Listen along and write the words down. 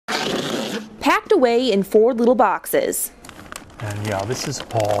away in 4 little boxes. And yeah, this is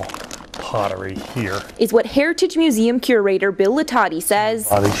all pottery here. Is what Heritage Museum curator Bill Latati says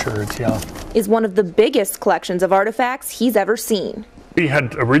Body shirts, yeah. is one of the biggest collections of artifacts he's ever seen. We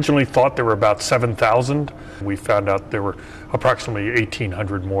had originally thought there were about 7,000. We found out there were approximately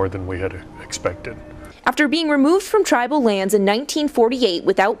 1,800 more than we had expected. After being removed from tribal lands in 1948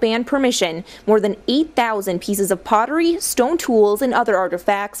 without band permission, more than 8,000 pieces of pottery, stone tools, and other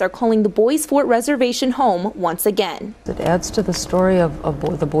artifacts are calling the Bois Forte Reservation home once again. It adds to the story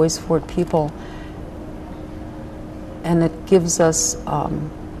of the Bois Forte people, and it gives us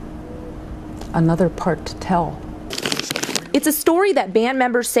another part to tell. It's a story that band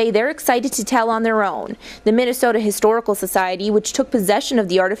members say they're excited to tell on their own. The Minnesota Historical Society, which took possession of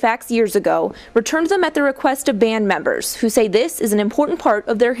the artifacts years ago, returned them at the request of band members, who say this is an important part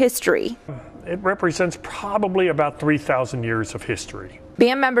of their history. It represents probably about 3,000 years of history.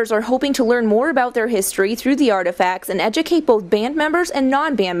 Band members are hoping to learn more about their history through the artifacts and educate both band members and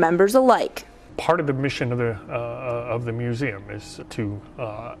non-band members alike. Part of the mission of the museum is to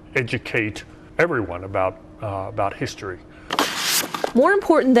educate everyone about history. More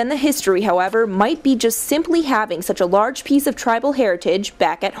important than the history, however, might be just simply having such a large piece of tribal heritage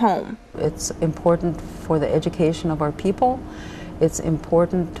back at home. It's important for the education of our people. It's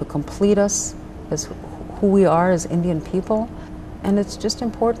important to complete us as who we are as Indian people. And it's just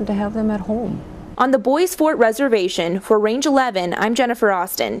important to have them at home. On the Bois Forte Reservation, for Range 11, I'm Jennifer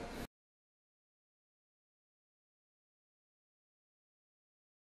Austin.